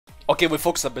Okay, we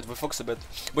focus a bit,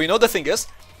 But you know the thing is,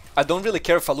 I don't really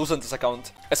care if I lose on this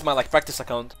account. It's my like practice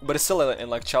account, but it's still in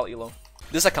like child elo.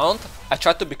 This account, I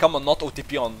tried to become a not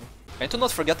OTP on. And to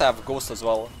not forget I have Ghost as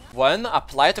well. When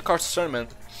apply to karthus tournament,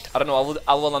 I don't know,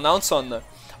 I will announce on...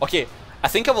 Okay, I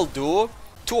think I will do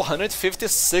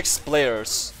 256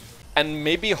 players. And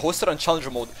maybe host it on challenger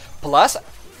mode. Plus,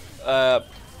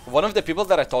 one of the people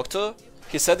that I talked to,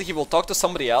 he said he will talk to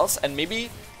somebody else and maybe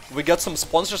we get some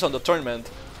sponsors on the tournament.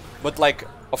 But like,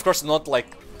 of course not like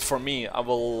for me, I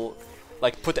will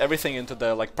like put everything into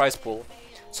the like prize pool.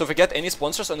 So if we get any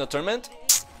sponsors on the tournament,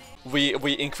 we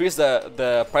increase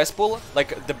the prize pool.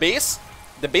 Like the base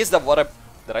that what I...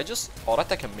 Did I just auto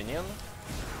attack a minion?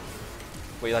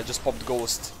 Wait, I just popped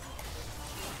Ghost.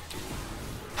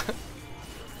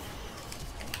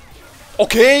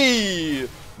 Okay!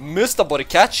 Missed a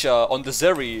Boricacha on the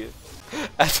Zeri.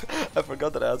 I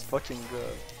forgot that I had fucking...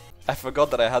 I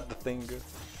forgot that I had the thing.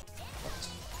 What?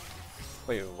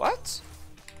 Wait, what?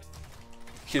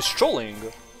 He's trolling.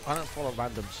 I don't follow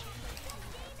randoms.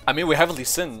 I mean, we have Lee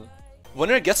Sin.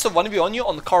 Winner gets to 1v on you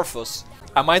on karthus.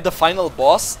 Am I the final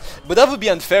boss? But that would be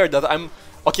unfair that I'm...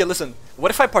 Okay, listen.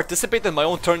 What if I participate in my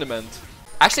own tournament?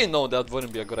 Actually, no, that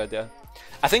wouldn't be a good idea.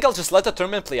 I think I'll just let the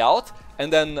tournament play out,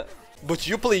 and then... But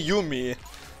you play Yuumi.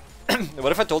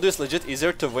 What if I told you it's legit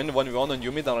easier to win 1v1 on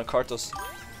Yuumi than on karthus?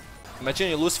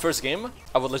 Imagine you lose first game,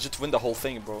 I would legit win the whole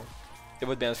thing, bro. It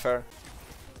would be unfair.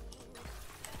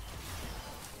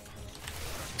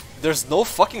 There's no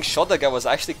fucking shot that guy was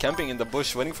actually camping in the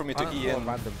bush waiting for me to E in.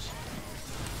 Randoms.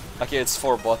 Okay, it's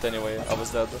 4 bot anyway, I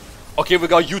was dead. Okay, we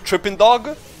got you tripping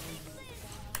dog.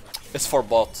 It's 4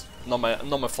 bot. Not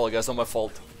my fault, guys, not my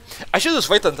fault. I should just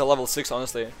wait until level 6,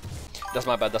 honestly. That's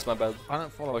my bad, that's my bad. I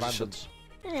don't follow randoms.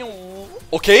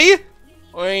 Okay?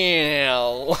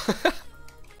 Well.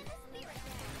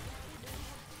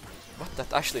 What?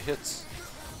 That actually hits.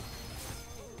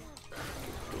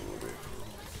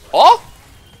 Oh?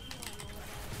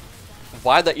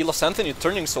 Why the ELOSANTA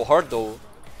turning so hard though?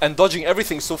 And dodging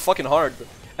everything so fucking hard.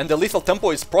 And the lethal tempo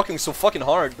is proccing so fucking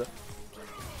hard.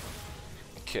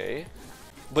 Okay.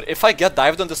 But if I get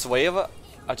dived on this wave,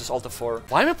 I just ult 4.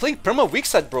 Why am I playing perma weak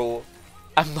side, bro?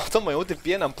 I'm not on my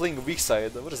OTP and I'm playing weak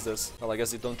side. What is this? Well, I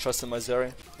guess they don't trust in my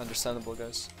Zeri. Understandable,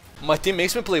 guys. My team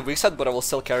makes me play weak side, but I will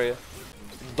still carry.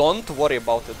 Don't worry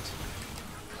about it.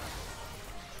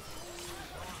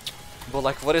 But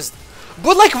like, what is...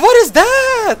 But like, what is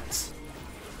that?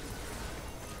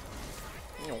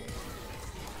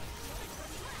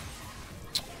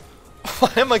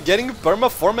 Why am I getting perma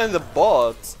 4-man in the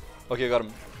bot? Okay, got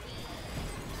him.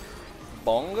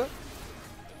 Bong.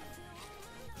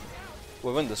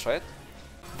 We win this, right?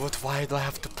 But why do I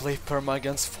have to play perma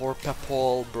against 4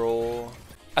 Pepol, bro?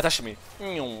 Attach me.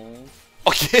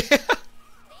 Okay.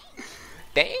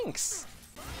 Thanks.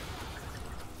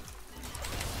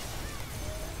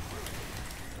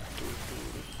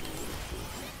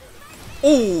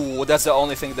 Ooh, that's the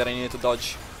only thing that I need to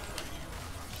dodge.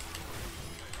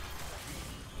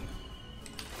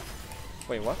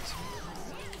 Wait, what?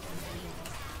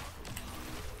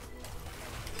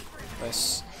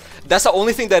 Nice. That's the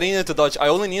only thing that I needed to dodge. I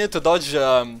only needed to dodge,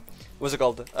 what's it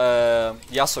called?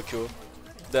 Yasuo,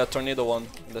 the tornado one.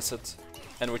 That's it.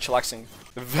 And we're chillaxing.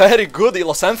 Very good,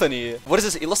 ELOSANTA. What is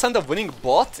this? ELOSANTA winning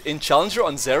bot in Challenger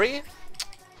on Zeri?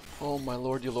 Oh my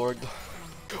lord, you lord.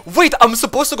 Wait, I'm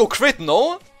supposed to go crit,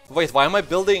 no? Wait, why am I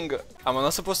building... Am I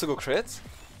not supposed to go crit?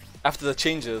 After the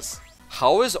changes.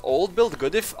 How is old build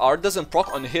good if R doesn't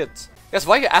proc on hit? Guys,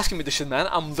 why are you asking me this shit, man?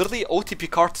 I'm literally OTP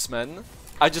karthus, man.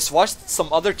 I just watched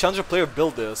some other Challenger player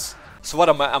build this. So what,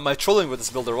 am I trolling with this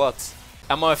build or what?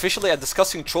 Am I officially a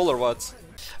disgusting troll or what?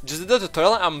 Just did the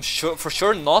tutorial, I'm for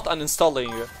sure not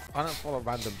uninstalling. I don't follow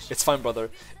randoms. It's fine, brother.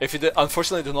 If you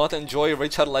unfortunately do not enjoy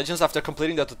Raid Shadow Legends after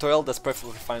completing the tutorial, that's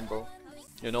perfectly fine, bro.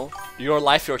 You know? Your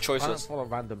life, your choices. I don't follow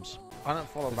randoms. I don't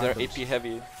follow They're randoms. AP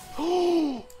heavy.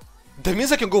 That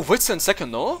means I can go Wits in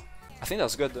second, no? I think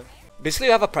that's good. Basically,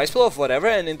 you have a prize pool of whatever,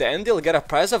 and in the end, you'll get a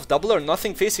prize of double or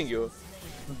nothing facing you.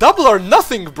 Double or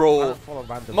nothing, bro!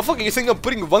 Motherfucker, you think I'm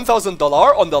putting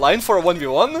 $1,000 on the line for a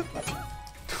 1v1?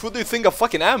 Who do you think I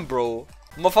fucking am, bro?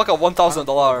 Motherfucker,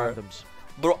 $1,000.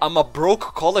 Bro, I'm a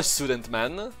broke college student,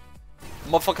 man.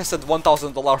 Motherfucker said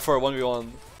 $1,000 for a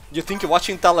 1v1. You think you're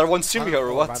watching Tyler 1 stream here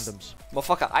or what?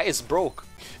 Motherfucker, I is broke.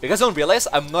 You guys don't realize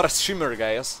I'm not a streamer,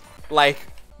 guys. Like,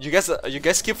 you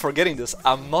guys keep forgetting this.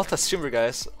 I'm not a streamer,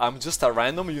 guys. I'm just a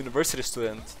random university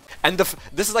student. And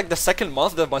this is like the second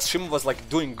month that my stream was like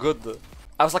doing good.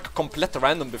 I was like a complete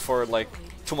random before like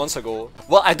 2 months ago.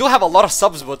 Well, I do have a lot of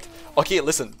subs, but okay,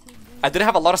 listen. I didn't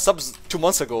have a lot of subs 2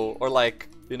 months ago, or like,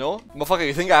 You know? Motherfucker,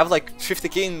 you think I have like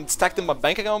 50k stacked in my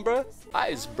bank account, bro?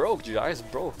 Eyes broke, G. Eyes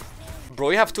broke.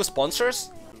 Bro, you have 2 sponsors?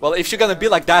 Well, if you're gonna be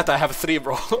like that, I have 3,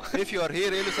 bro. If you are here,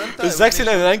 ELOSANTA,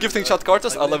 Zaxi99 gifting shot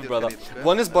karthus. I love it, brother.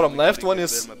 One is bottom left, one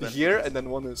is here, and then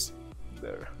one is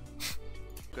there.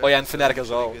 Oh yeah, and Fnatic as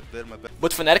well.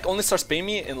 But Fnatic only starts paying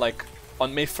me in like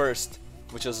on May 1st,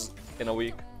 which is in a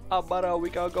week. About a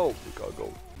week ago.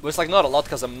 But it's like not a lot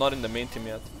because I'm not in the main team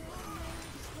yet.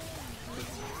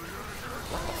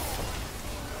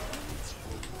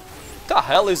 What the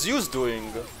hell is Yus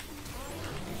doing?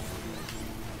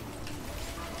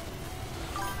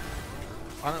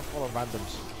 I don't follow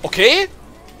randoms. Okay?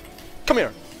 Come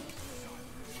here.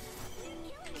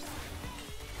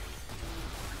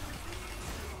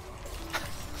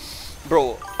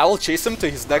 Bro, I will chase him to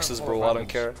his nexus, bro. I don't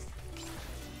care.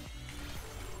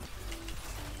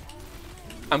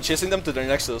 I'm chasing them to their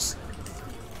nexus.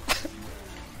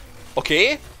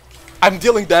 Okay? I'm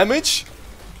dealing damage.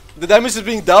 The damage is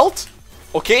being dealt.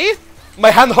 Okay? My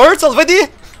hand hurts already.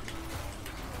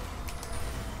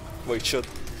 Wait, shit.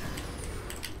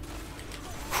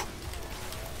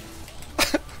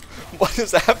 What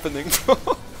is happening, bro?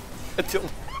 Until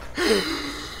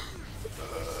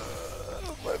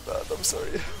my bad, I'm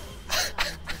sorry.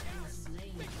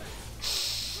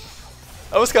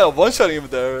 I was kind of one-shotting him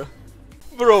there.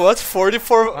 Bro, what?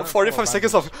 45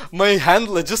 seconds of my hand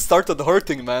just started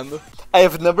hurting, man. I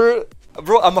have never...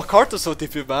 Bro, I'm a karthus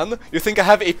OTP, man. You think I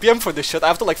have APM for this shit? I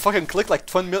have to like fucking click like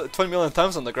 20 million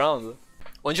times on the ground.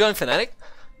 When you joined Fnatic?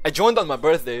 I joined on my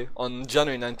birthday on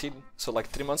January 19th, so like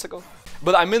 3 months ago.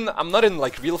 But I'm not in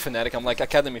like real Fnatic, I'm like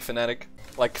Academy Fnatic.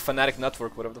 Like Fnatic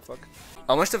Network, whatever the fuck.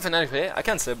 How much did Fnatic pay? I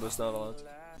can't say, but it's not a lot.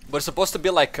 But it's supposed to be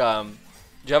like, do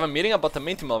you have a meeting about the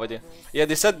main team already? Yeah,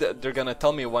 they said that they're gonna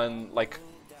tell me when,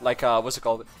 what's it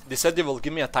called? They said they will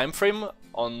give me a time frame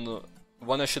on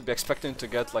when I should be expecting to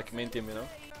get like main team, you know?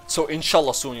 So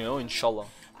inshallah soon, you know, inshallah.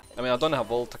 I mean, I don't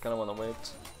have ult, I kinda wanna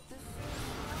wait.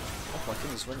 Oh, my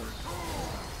team is winning.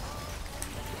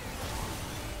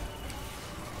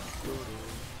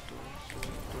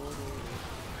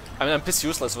 I mean, I'm piss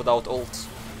useless without ult.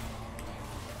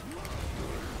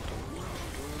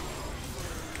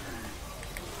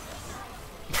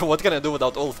 Bro, what can I do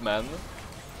without ult, man?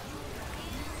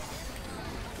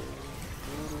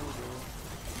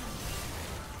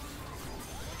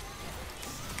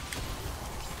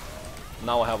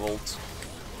 Now I have ult.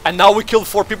 And now we killed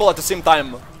 4 people at the same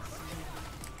time.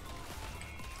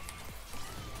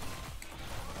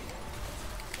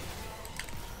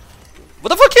 What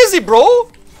the fuck is he,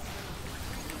 bro?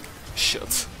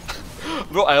 Shit.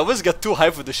 Bro, I always get too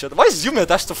hyped with this shit. Why is Yumi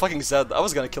attached to fucking Zed? I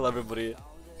was gonna kill everybody.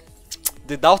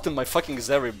 They doubted my fucking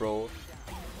Zeri, bro.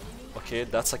 Okay,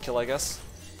 that's a kill, I guess.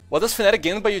 What does Fnatic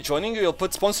gain by you joining? You'll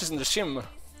put sponsors in the stream.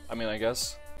 I mean, I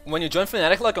guess. When you join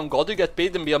Fnatic like on God, you get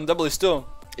paid in BMWs too.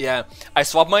 Yeah, I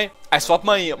swapped my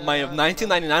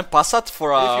 1999 Passat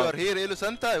for a... If you are here,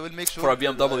 ELOSANTA, I will make sure... For a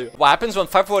BMW. What happens when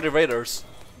 540 Raiders?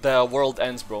 The world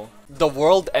ends, bro. The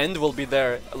world end will be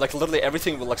there. Like, literally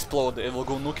everything will explode. It will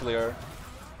go nuclear.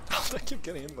 How do I keep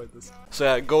getting in by this? So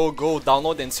yeah, go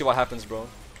download and see what happens, bro.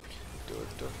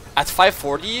 At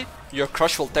 540, your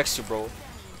crush will text you, bro.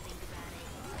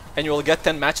 And you will get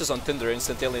 10 matches on Tinder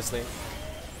instantaneously.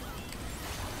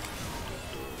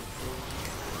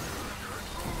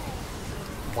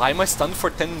 Why am I stunned for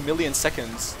 10 million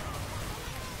seconds?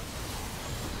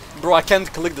 Bro, I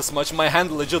can't click this much. My hand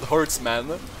legit hurts,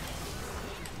 man.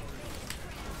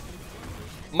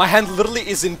 My hand literally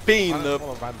is in pain.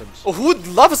 Who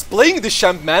loves playing this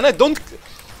champ, man? I don't...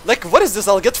 Like, what is this?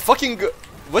 I'll get fucking...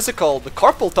 What's it called? The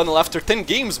carpal tunnel after 10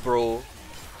 games, bro.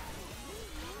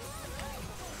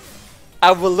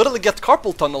 I will literally get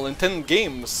carpal tunnel in 10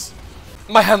 games.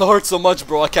 My hand hurts so much,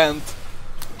 bro. I can't.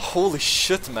 Holy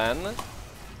shit, man.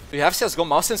 Do you have CSGO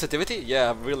mouse sensitivity?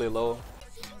 Yeah, really low.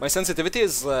 My sensitivity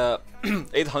is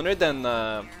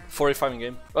 845 in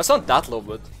game. Well, it's not that low,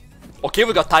 but... Okay,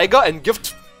 we got Taiga and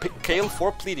gift Kale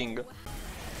for pleading.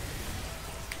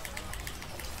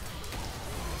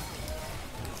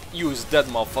 Use dead,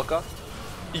 motherfucker.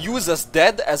 Use as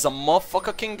dead as a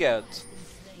motherfucker can get.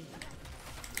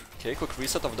 Okay, quick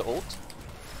reset of the ult.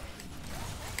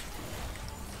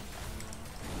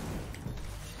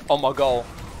 Oh my god.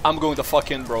 I'm going the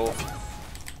fuck in, bro.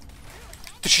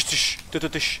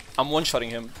 I'm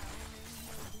one-shotting him.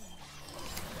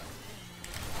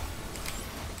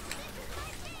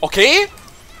 Okay?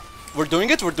 We're doing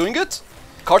it, we're doing it.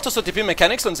 Karthus OTP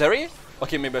mechanics on Zeri?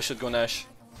 Okay, maybe I should go Nash.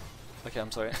 Okay,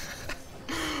 I'm sorry.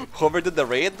 Whoever did the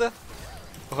raid, thank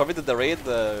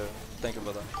you,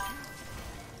 brother.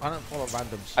 I don't follow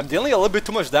randoms. I'm dealing a little bit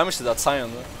too much damage to that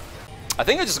Sion. I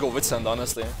think I just go with send,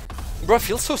 honestly. Bro, I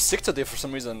feel so sick today for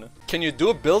some reason. Can you do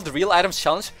a build real items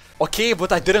challenge? Okay,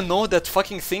 but I didn't know that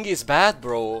fucking thing is bad,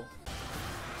 bro.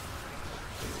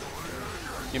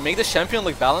 You make the champion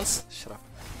look balanced? Shut up.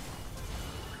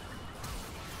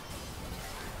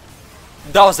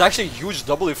 That was actually a huge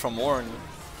W from Warren.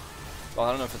 Well,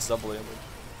 I don't know if it's W,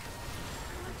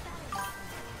 but...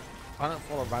 I don't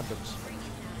follow randoms.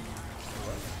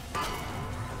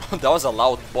 That was a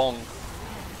loud bong.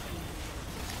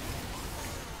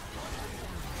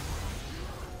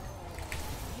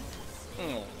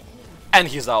 And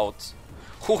he's out.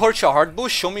 Who hurt your heart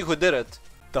boost? Show me who did it.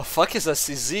 The fuck is a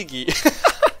Sizigi?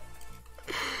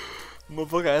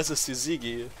 Motherfucker has a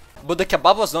Sizigi. But the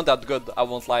kebab was not that good, I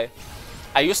won't lie.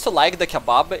 I used to like the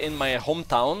kebab in my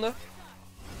hometown,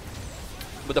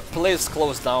 but the place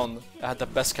closed down. I had the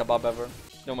best kebab ever.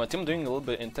 Yo, my team doing a little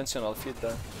bit intentional feed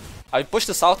there. I push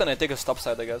this out and I take a stop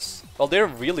side, I guess. Well, they're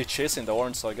really chasing the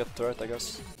orange, so I get turret, I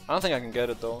guess. I don't think I can get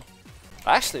it though.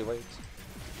 Actually, wait.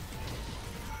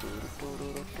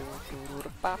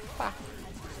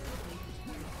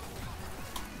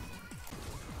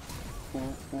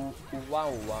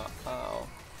 Wow, wow.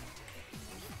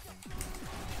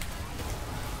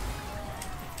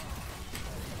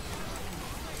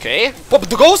 Okay, pop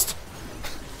the ghost!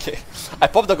 Okay, I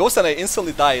popped the ghost and I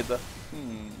instantly died.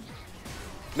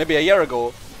 Maybe a year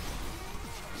ago.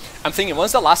 I'm thinking,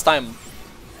 when's the last time?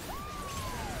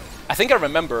 I think I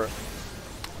remember.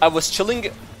 I was chilling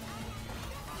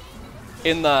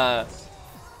in the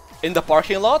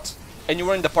parking lot, and you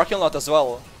were in the parking lot as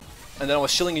well. And then I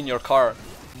was chilling in your car.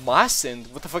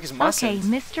 Masind? What the fuck is Masind? Okay,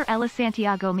 Mr.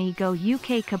 Elisantiago me go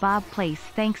UK kebab place,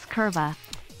 thanks Curva.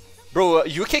 Bro,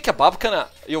 UK kebab kinda...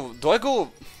 Yo, do I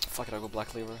go... Fuck it, I go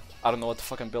black lever. I don't know what the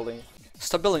fuck I'm building.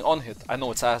 Stop building on hit. I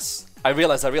know it's ass. I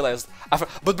realized.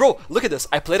 But bro, look at this.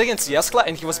 I played against Yeskla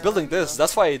and he was building this.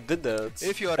 That's why I did that.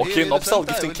 If you are okay, here, Nopsal ELOSANTA,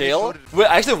 gifting I will KL. make sure- Wait,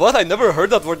 actually, what? I never heard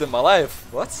that word in my life.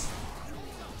 What?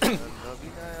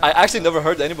 I actually never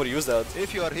heard anybody use that.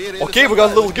 If you are here, Okay, we ELOSANTA, got a I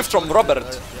little will gift make from sure-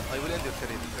 Robert. I will end your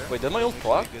career, okay? Wait, did my ult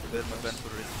proc? Get permaban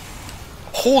for it.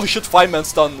 Holy shit, 5-man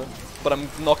stun. But I'm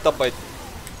knocked up by...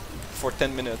 for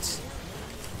 10 minutes.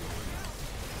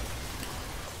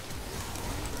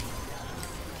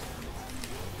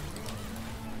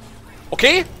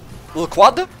 Okay, little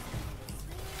quad.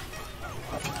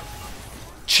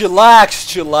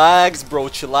 Chillax, bro,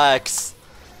 chillax.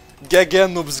 Gege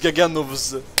noobs.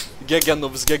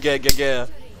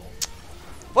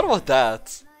 What about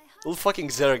that? Little fucking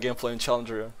Zeri gameplay in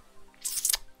Challenger.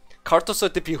 Karthus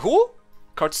OTP who?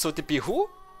 Karthus OTP who?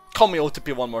 Call me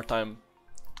OTP one more time.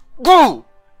 Go!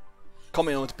 Call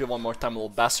me OTP one more time, little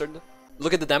bastard.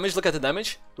 Look at the damage,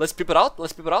 Let's peep it out,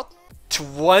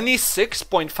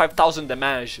 26.5 thousand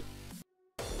damage.